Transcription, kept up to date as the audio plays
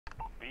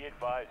Be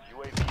advised,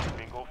 UAV is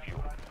bingo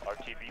fuel.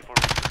 RTB for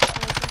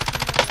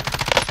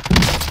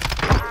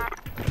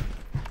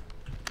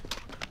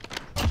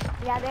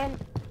yeah, then.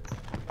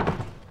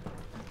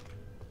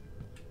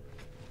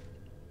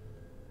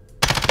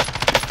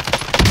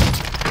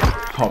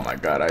 Oh my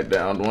god, I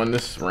downed one.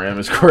 This RAM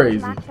is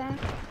crazy. I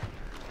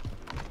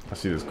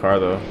see this car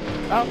though.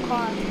 Oh,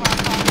 car.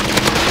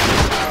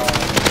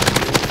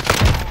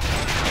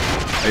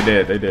 They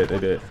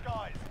did.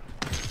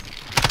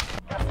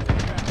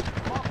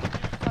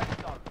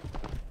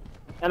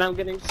 And I'm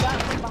getting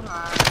shot from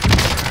behind.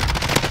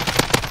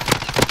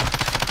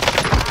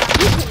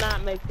 You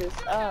cannot make this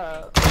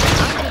up.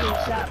 I'm getting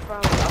shot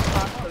from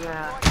across the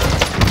map.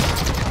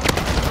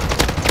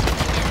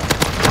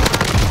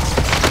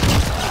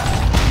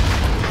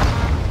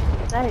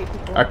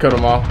 I cut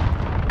them all.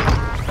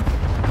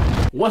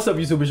 What's up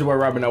YouTube, it's your boy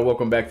Robin. Now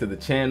welcome back to the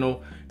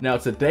channel. Now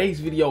today's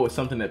video is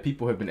something that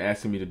people have been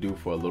asking me to do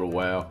for a little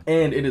while,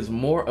 and it is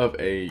more of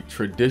a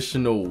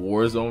traditional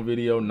Warzone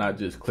video, not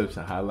just clips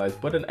and highlights,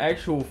 but an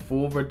actual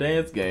full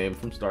Verdansk game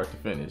from start to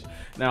finish.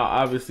 Now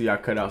obviously I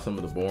cut out some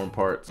of the boring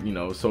parts, you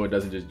know, so it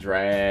doesn't just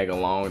drag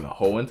along the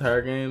whole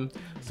entire game.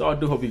 So I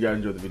do hope you guys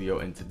enjoyed the video,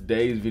 and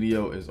today's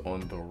video is on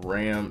the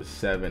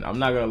RAM-7. I'm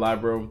not gonna lie,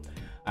 bro,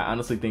 I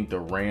honestly think the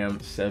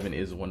RAM-7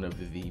 is one of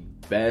the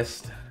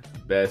best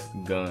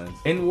guns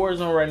in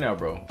Warzone right now,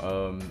 bro.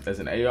 As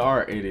an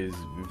AR, it is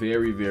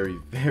very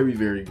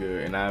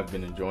good, and I've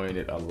been enjoying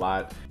it a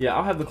lot. Yeah,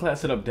 I'll have the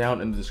class set up down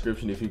in the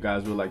description if you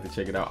guys would like to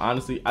check it out.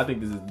 Honestly, I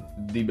think this is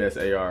the best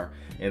AR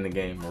in the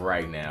game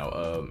right now.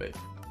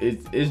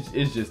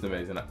 It's just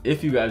amazing.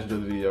 If you guys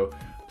enjoyed the video,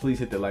 please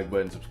hit that like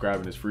button, subscribe,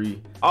 and it's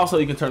free. Also,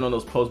 you can turn on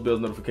those post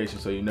bills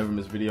notifications so you never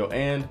miss a video,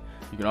 and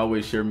you can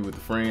always share me with a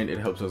friend. It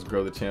helps us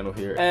grow the channel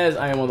here, as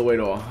I am on the way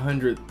to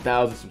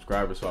 100,000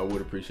 subscribers, so I would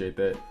appreciate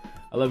that.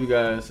 I love you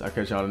guys. I'll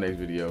catch y'all in the next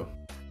video.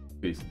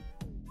 Peace.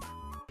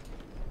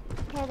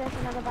 Okay, there's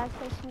another buy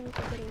station you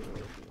can get in,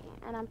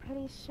 and I'm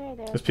pretty sure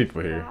there's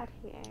people here.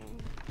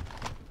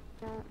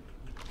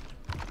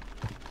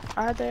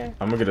 Are there?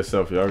 I'm gonna get a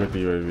selfie. Y'all get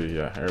the UAV.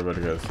 Yeah, everybody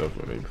got a selfie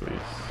with me, please.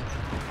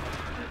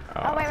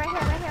 Oh, wait, right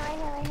here.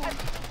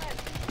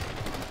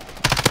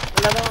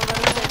 Another one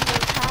running here.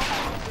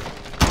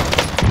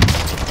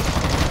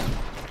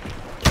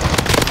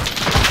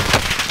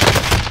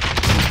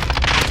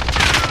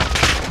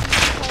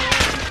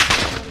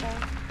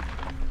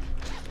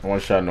 One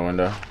shot in the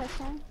window.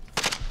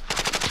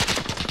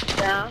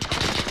 Down.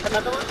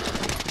 Another one.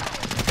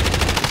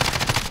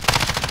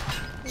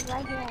 He's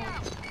right here.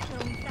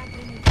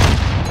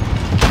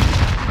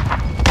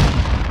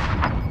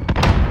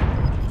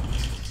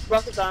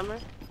 Broke his armor.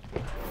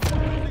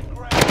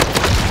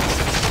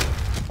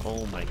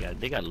 Oh my god,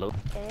 they got low.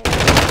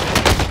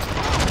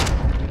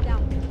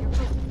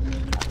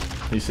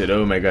 He said,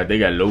 oh my god, they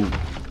got low.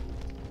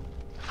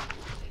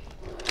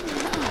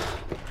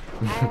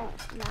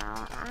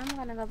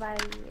 I'm gonna go buy a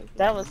UAV.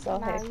 That was so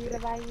hectic. You to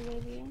buy a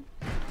UAV.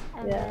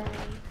 And yeah.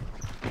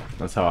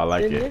 That's how I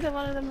like Did it. neither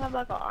one of them have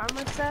like an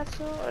armor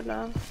satchel or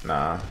no?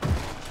 Nah.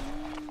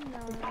 No.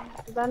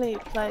 Cause I need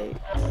plates.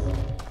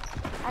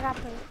 I got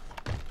plates.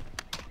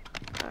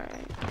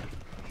 Alright.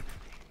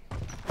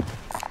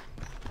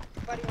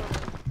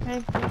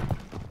 Thank you.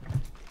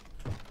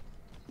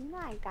 You know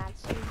I got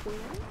you, dude.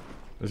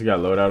 This got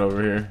loadout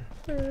over here.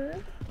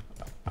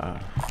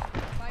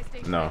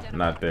 No,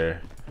 not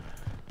there.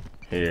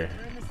 Here.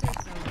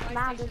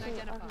 Nah, this is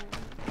okay.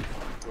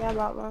 Yeah, I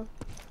bought one.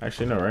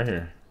 Actually, no, right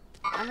here.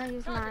 I'm gonna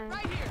use mine.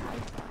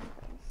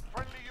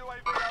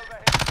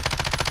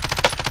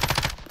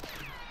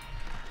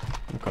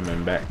 I'm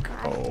coming back.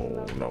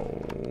 Oh no.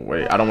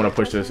 Wait, I don't want to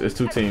push this. It's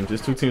two teams.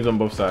 It's two teams on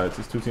both sides.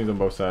 It's one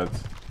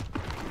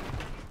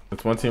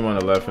team on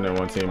the left and then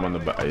one team on the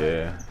back.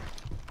 Yeah.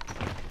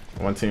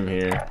 One team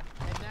here.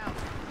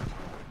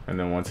 And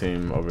then one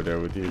team over there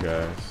with you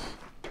guys.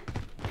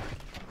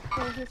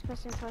 So he's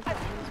pushing towards the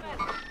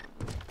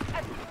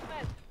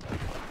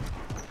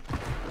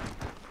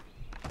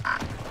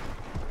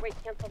Wait,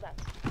 cancel that.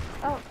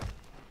 Oh.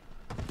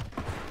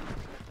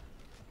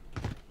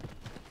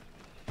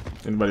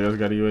 Anybody else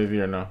got a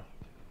UAV or no?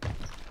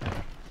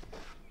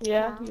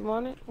 Yeah, you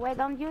want it? Wait,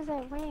 don't use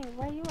it. Wait,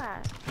 where you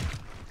at?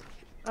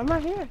 I'm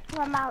right here.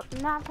 Well, not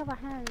talk about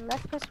him.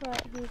 Let's push where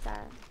he's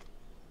at.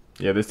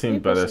 Yeah, this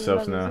team's by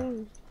themselves now.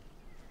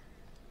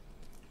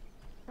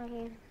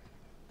 Okay.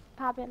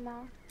 Pop it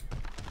now.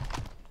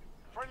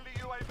 friendly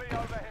UAV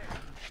overhead.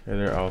 Yeah,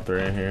 they're all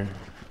three in here.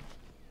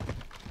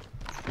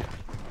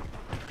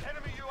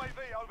 Enemy UAV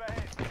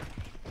overhead.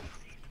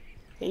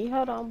 Can you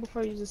hold on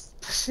before you just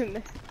push in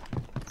there?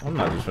 I'm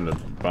not just gonna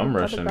bum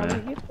rush in there. I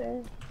don't know. You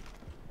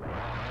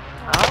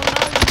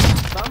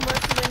bum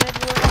rushing in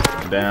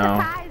everywhere. Down.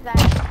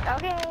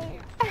 Okay.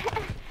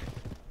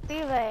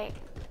 See, like.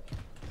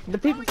 The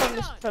people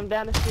from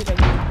down the street are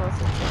getting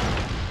closer.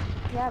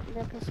 Yep,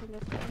 they're pushing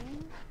this way.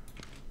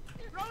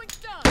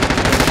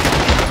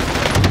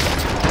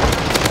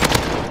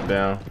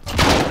 Down.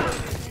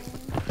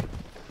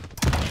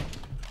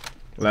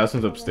 Last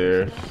one's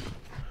upstairs.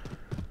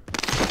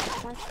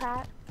 One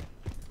shot.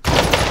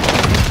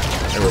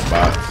 They were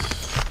bots.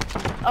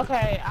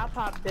 Okay, I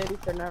popped Diddy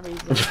for no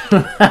reason.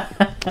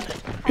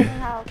 I need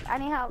help. I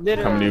need help.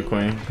 Literally. Coming to you,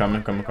 Queen.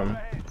 Coming.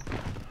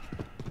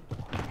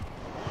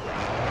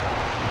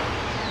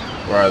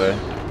 Where are they? He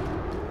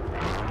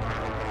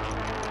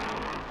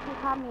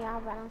called me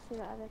out, but I don't see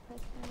the other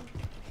person.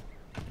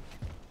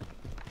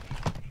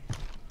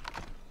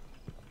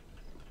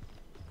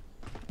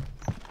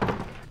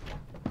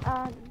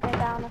 They're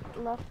down a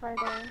little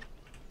further.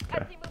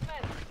 I see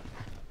movement.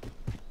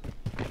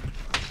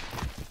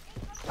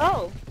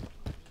 Oh.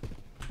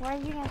 Where are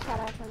you gonna shut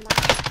up from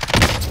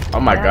that? Oh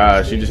my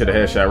gosh, she just hit a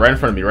headshot right in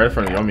front of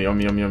me, On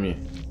me. I'm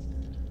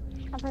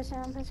pushing.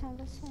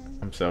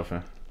 I'm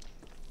selfing.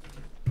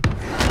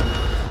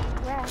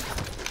 Where?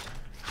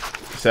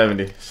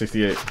 70,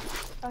 68.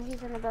 Oh,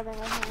 he's in the building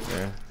with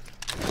him.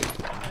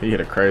 Yeah. He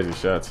hit a crazy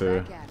shot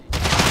too.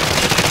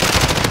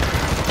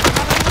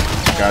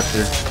 Got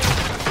you.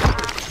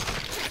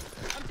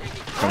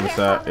 From the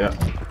side, yep.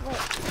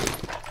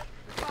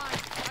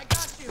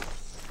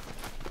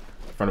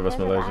 In front of us,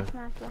 Malaysia.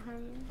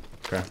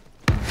 Okay.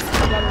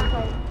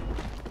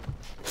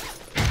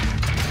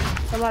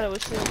 Somebody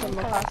was shooting from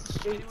across the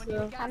street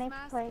too. I need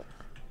plate.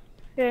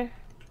 Here.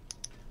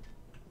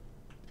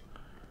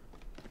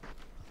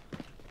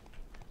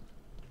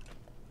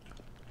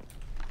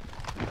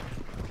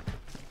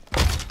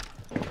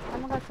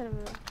 I'm gonna go to the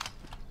roof.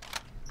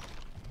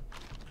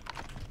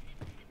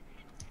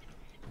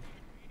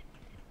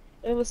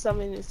 It was so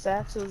many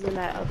satchels in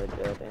that other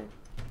building.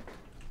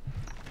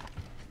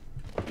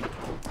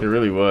 It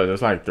really was.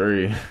 There's like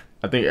 3.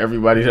 I think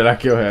everybody that I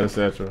killed had a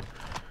satchel.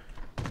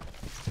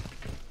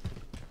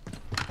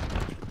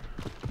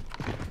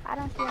 I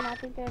don't see them. I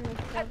think they're in this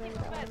building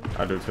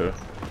though. I do too.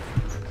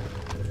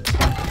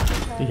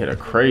 He hit a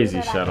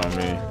crazy shot on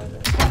me.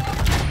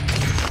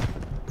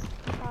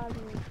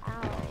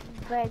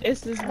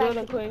 It's this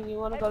building, Queen. You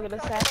wanna go get a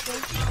satchel?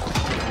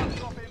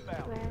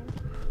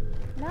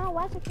 No,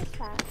 why's it this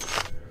side?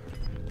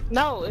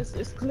 No,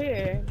 it's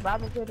clear.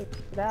 Bobby could have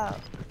it out.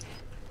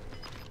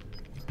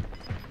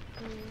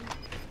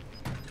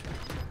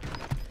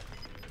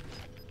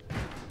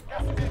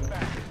 Gas is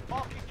inbound.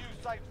 Marking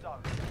new safe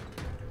zone.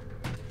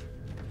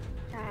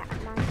 Alright,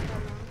 I'm not sure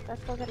now.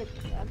 Let's go get a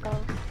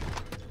ghost.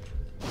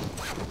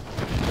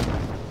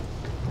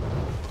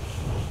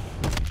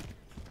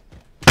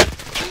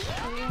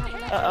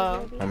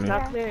 Uh-oh. It's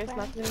not clear. It's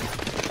not clear.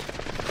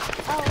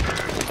 Oh.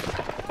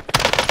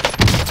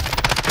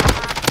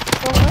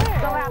 Go where?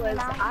 Go out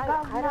now.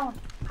 I don't.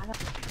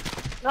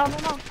 No.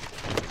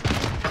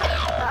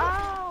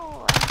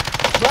 Oh.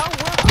 Bro,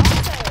 where are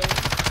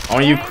they?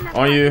 On you, They're in the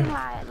on you. parking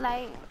lot,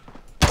 like.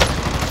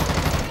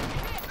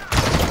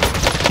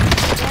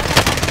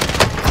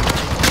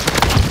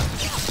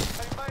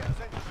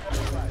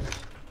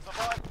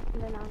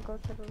 And then I'll go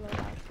to the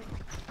loadout.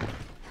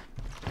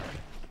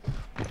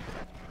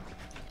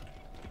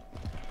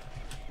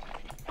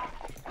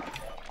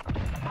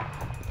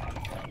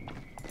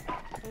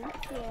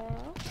 Thank you.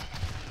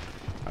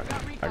 I Can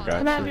I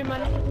have got your you.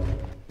 money?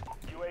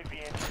 UAV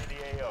entering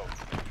the AO.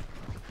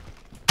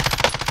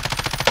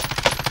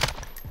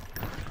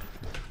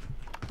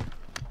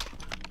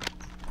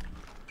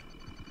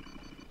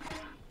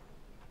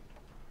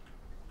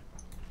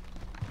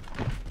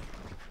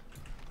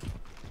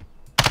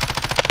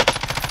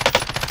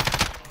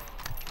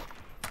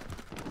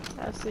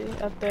 I see,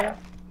 up there.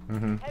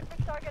 Head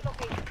for target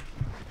location.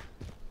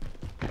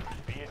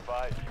 Be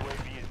advised,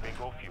 UAV is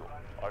bingo fuel.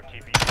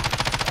 RTB.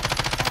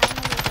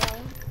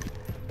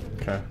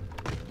 Okay.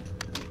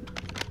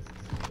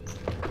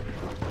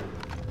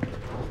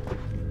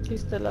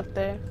 She's still up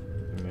there.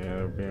 Yeah,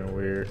 they're being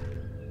weird.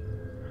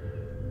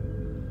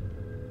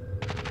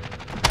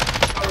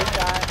 Oh,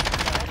 God.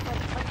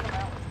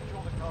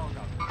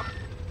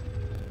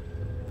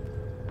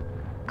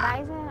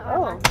 Bison or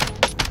Oh.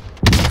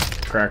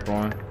 Bison? Cracked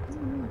one.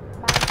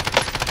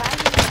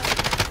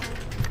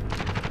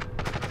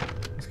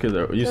 It's cause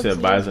you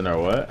said Bison or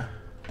what?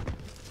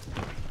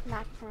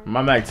 Maxim.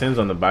 My Mac 10's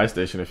on the buy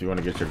station if you want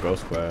to get your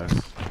ghost class.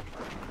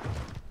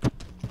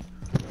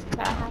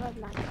 I have a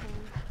Maxim.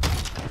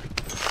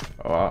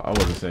 Oh, I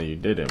wasn't saying you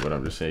didn't, but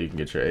I'm just saying you can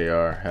get your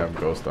AR, have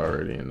ghost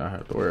already, and not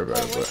have to worry about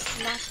it. But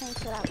Maxim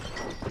should I?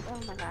 Oh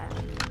my god.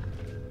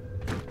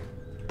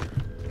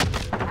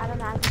 I don't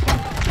know.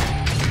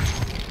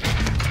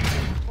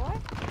 What?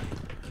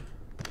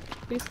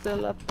 She's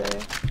still up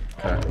there.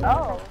 okay.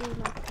 Oh.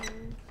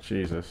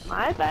 Jesus,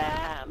 My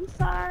bad. I'm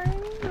sorry.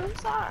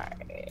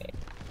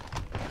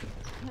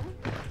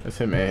 it's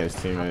him and his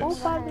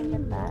teammates.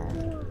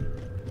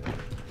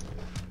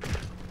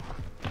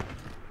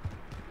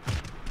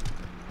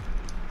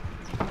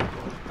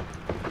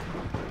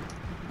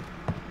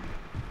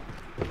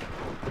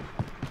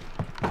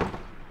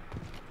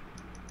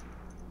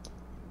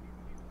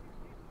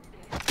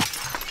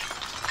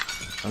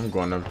 I'm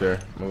going up there,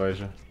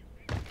 Malaysia.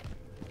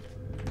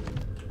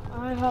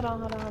 Alright, hold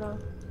on.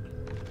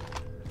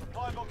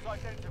 Supply box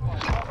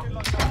identified. Marking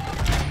location.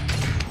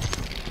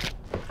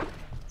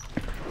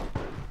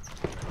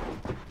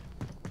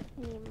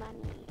 Need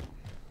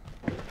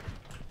money.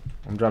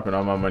 I'm dropping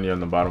all my money on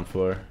the bottom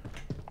floor.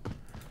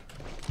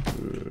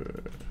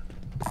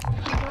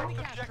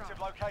 Objective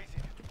located.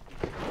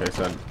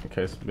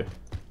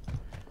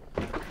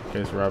 In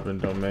case Robin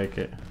don't make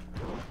it.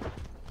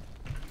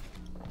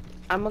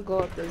 I'm gonna go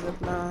up the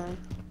zip line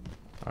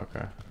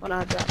Okay. when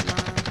I drop mine.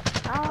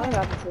 I ain't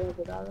got the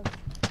 $200.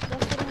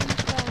 Just sitting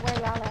from where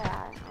y'all are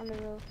at, on the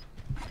roof.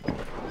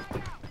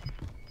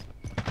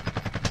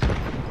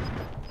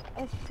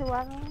 It's 2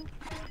 of them.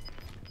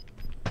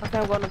 Okay,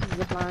 I'm going up the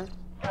zip line.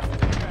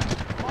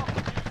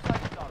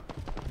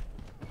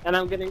 And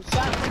I'm getting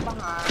shot from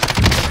behind.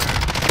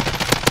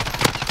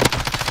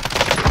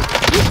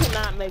 You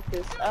cannot make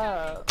this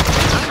up.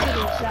 I'm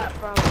getting shot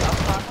from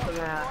across the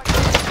map.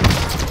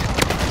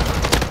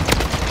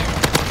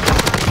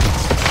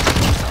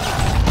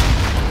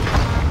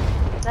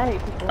 I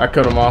hate people. I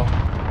killed them all.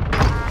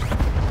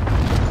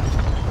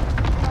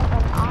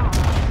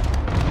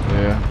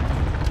 Yeah.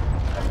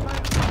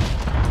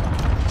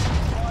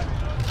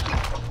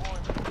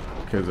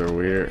 Kids are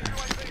weird.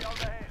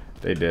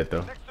 They dead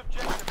though.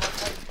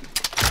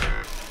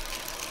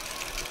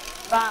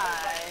 Bye.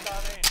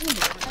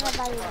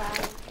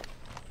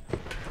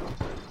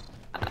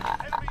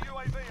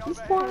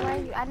 Where are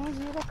you? I need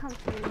you to come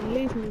to me.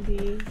 Leave me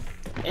be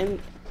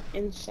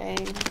in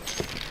shame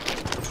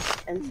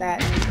and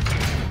sadness.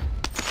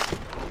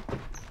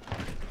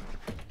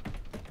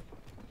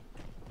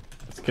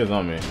 This kid's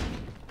on me.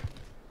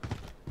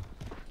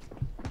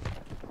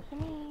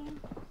 Come here.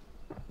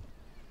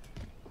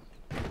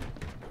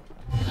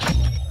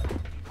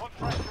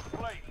 Contract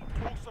complete.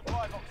 All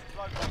supply boxes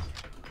located.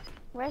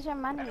 Where's your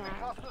money Enemy at?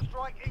 cluster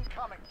strike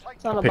incoming. Take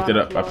It's on the Picked it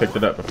bottom up. I floor picked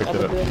it up. I picked of it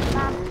the up. building.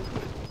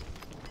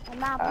 I'm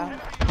not blue.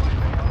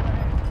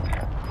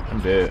 I'm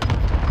dead.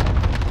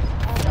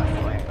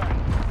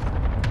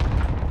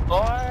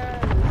 Or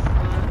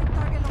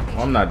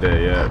Well, I'm not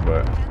dead yet,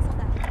 but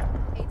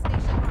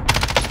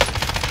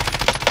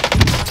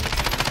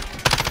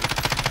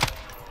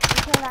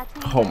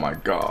oh my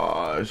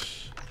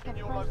gosh.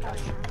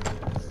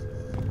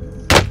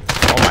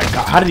 Oh my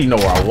god. How did he know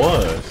where I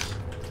was?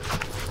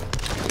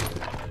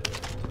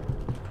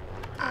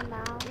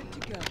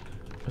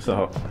 What's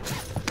up?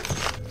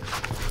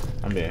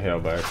 I'm being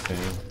held by a team.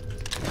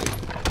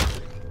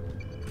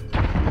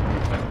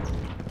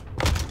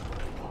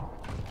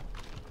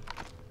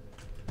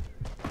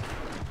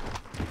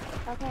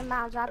 Okay,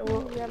 Mal, drop me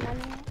your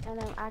money and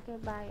then I can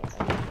buy it.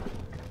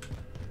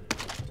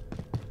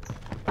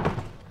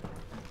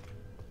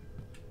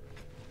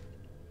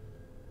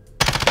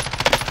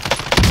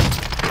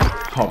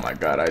 Oh my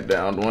god, I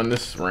downed one.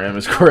 This RAM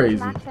is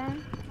crazy.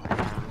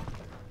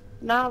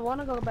 Nah, I want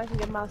to go back and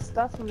get my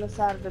stuff from the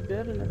side of the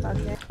building if I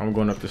can. I'm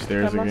going up the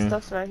stairs My again.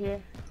 stuff's right here.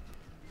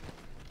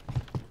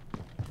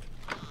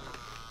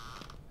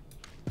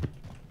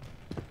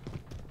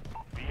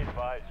 Be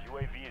advised,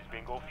 UAV is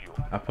bingo fuel.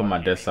 I put my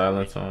death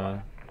silence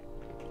on.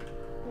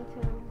 Me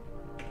too.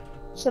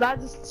 Should I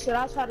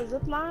try the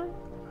zip line?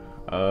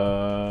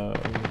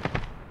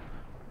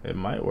 It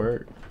might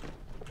work.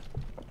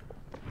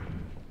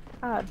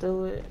 I'll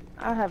do it.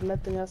 I have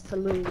nothing else to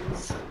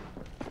lose.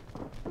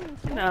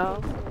 You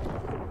know,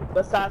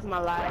 besides my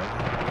life.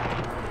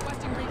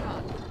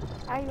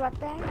 Are you up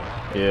there?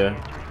 Yeah.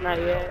 Not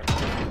yet.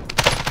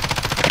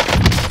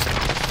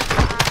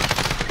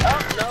 Oh,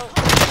 no.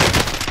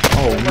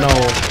 Oh no.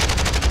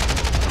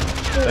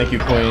 Thank you,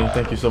 Queen.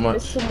 Thank you so There's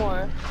much. some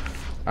more.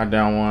 I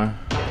down one.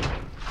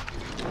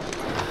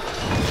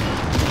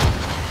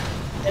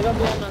 They're gonna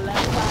be on the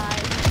left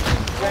side.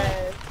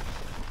 Red.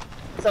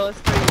 So it's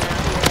 3 now.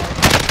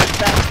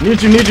 Yeah.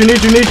 Need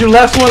you.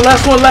 Last one.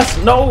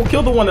 No,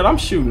 kill the one that I'm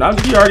shooting.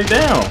 He already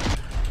down. Listen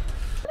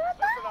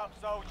up,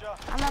 soldier.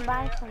 I'm gonna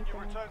buy something. You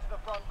return to the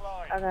front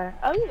line. Okay.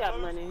 Oh, you got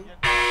money.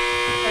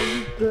 Are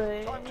you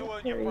good? Time to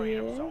earn your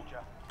freedom, Period.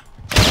 soldier.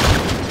 I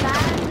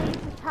need to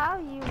tell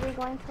you we're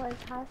going to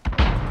his hospital.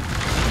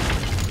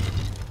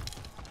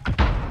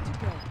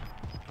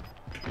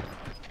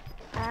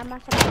 I'm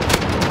not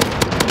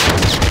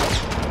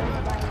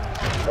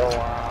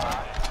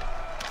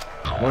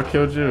What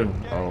killed you?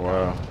 Oh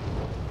wow.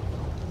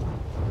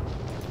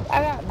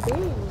 I got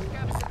beans.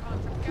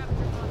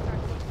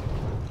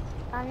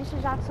 you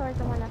should drop towards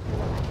the one that's in the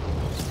left.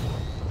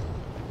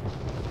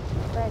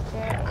 But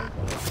there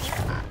is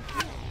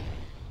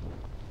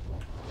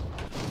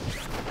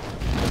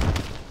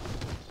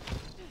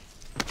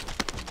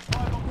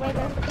wait,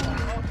 there's a team.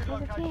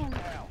 There's a team.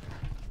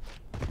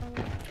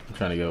 I'm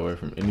trying to get away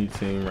from any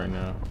team right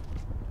now.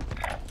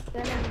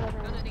 They're not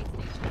living.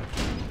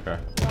 Okay.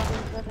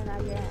 Nobody's living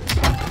out yet.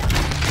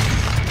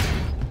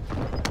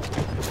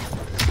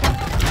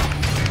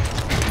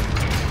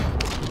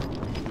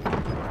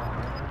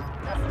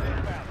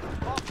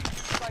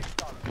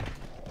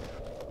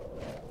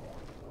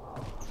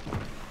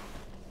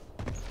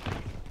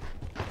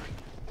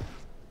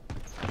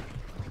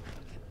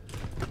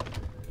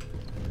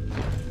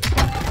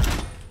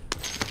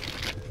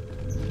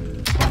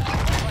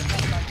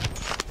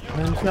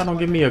 Man, if y'all don't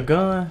give me a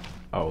gun.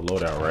 Oh,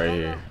 loadout right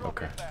here.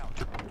 Okay.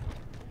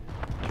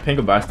 Ping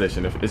a buy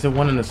station. Is it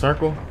one in the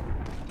circle?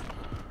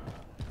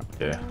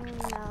 Yeah.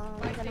 No,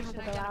 we're gonna have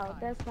to go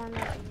out.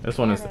 This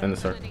one is in the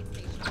circle.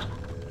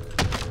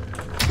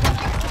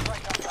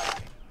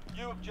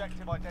 New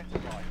objective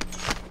identified.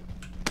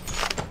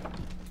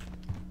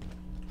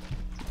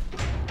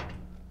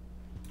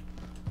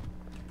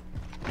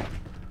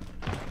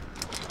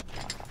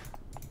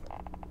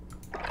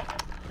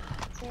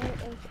 There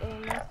is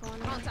a nice one.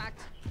 Contact.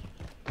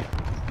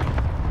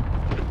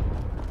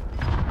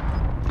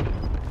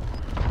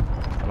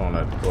 I don't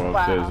like to go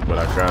up this, but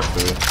I got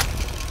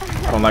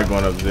to. I don't like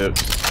going up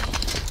zips.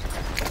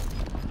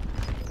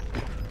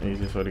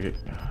 Easiest way to get.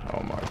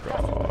 Oh my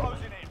god.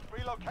 Closing in.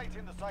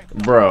 Relocating the safe.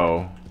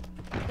 Bro.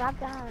 Drop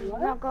down.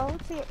 No,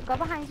 go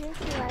behind you.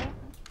 See right?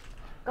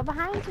 Go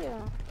behind you.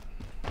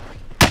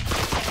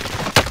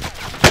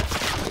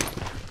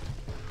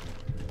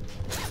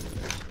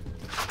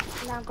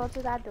 Now go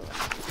to that door.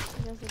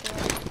 There's a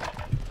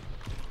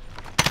door.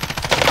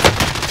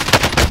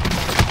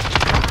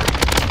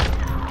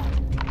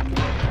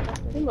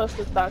 You must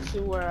have thought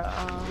you were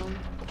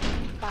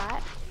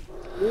Bot.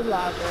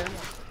 Relogger.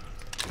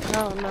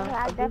 No, no.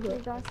 I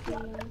definitely don't see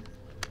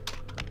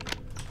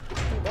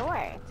the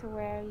door to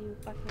where you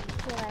fucking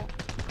feel like.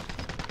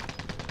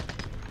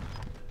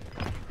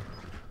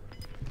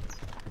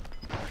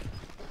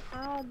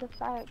 How the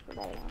fuck,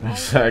 like,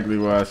 Exactly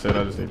what I said.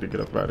 I just need to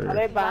get up out of Are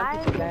here. they why about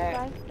is to this back?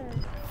 like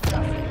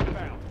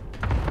this?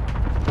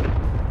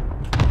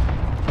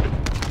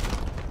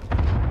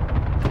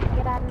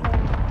 Get out of there.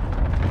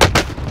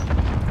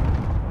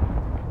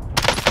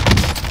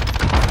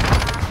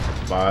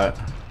 But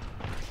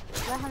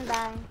Let him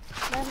die.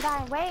 Let him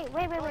die. Wait.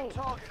 Targets remain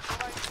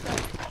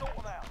safe. Sort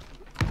them out.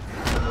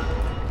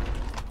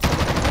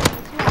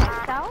 You got a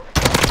stealth?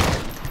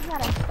 You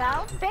got a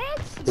stealth,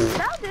 bitch?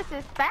 So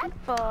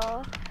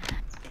disrespectful.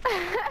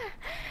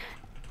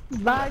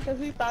 Bye, because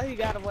he thought he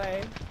got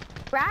away.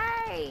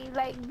 Right.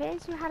 Like,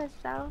 bitch, you had a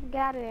stealth.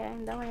 Get out of there.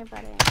 Don't worry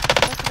about it.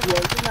 Yeah,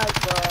 you might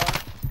as well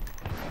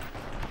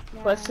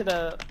Yeah. push it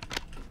up.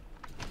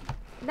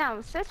 No,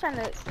 I'm still trying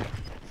to.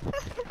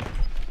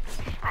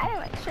 I didn't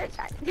like church.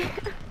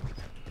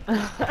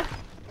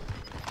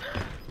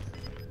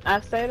 I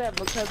say that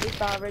because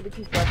it's already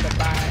people at the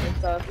buy,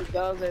 so if it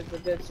goes, there's a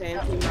good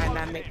chance he might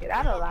not make it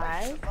out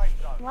alive.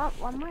 Well,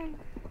 one more.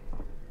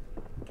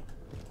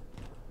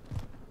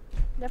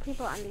 There are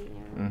people under you.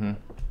 mm-hmm.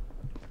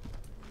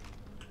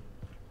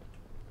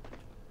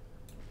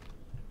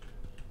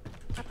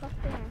 Up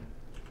there.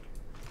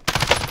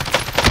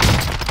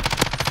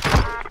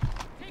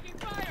 Taking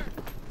fire.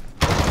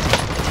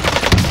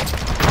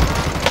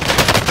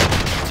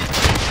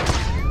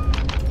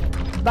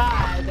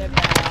 Bye, they're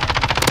bad.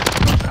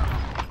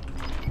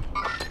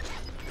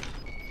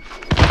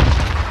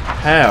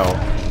 How?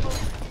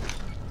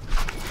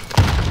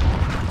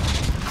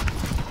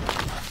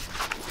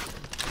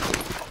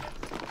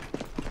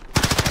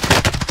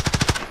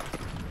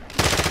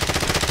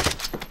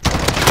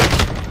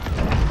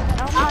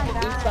 Oh my He's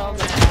god. so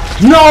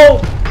mad.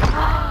 No!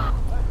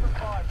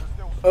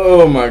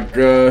 Oh my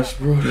gosh,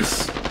 bro.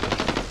 This. Learn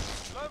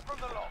from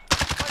the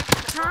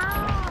loss.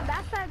 How?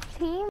 That's a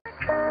team